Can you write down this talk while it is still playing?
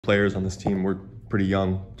players on this team were pretty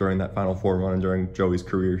young during that Final Four run and during Joey's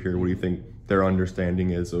career here. What do you think their understanding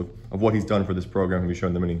is of what he's done for this program? Have you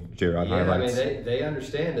shown them any J-Rod highlights? I mean, they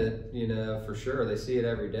understand it, for sure. They see it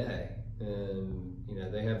every day. And,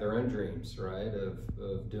 they have their own dreams, right,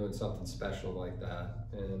 of doing something special like that.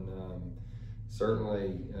 And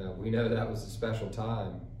certainly we know that was a special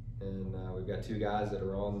time. And we've got two guys that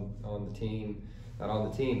are on the team, not on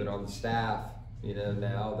the team, but on the staff,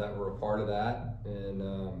 now that were a part of that. And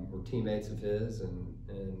we're teammates of his. And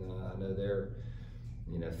I know they're,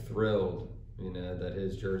 thrilled, that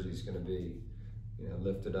his jersey's going to be,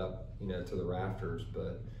 lifted up, to the rafters.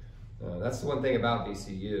 But that's the one thing about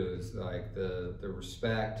VCU is like the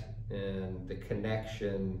respect and the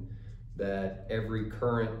connection that every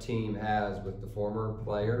current team has with the former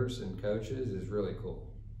players and coaches is really cool.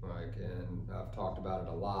 And I've talked about it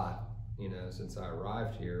a lot, since I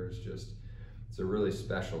arrived here. It's a really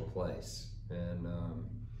special place. And,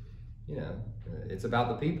 it's about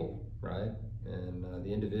the people, right? And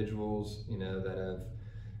the individuals, that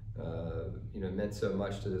have, meant so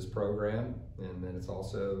much to this program. And then it's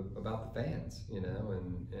also about the fans,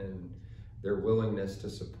 and their willingness to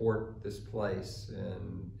support this place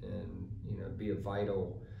and be a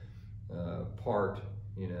vital part,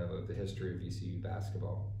 of the history of VCU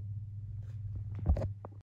basketball.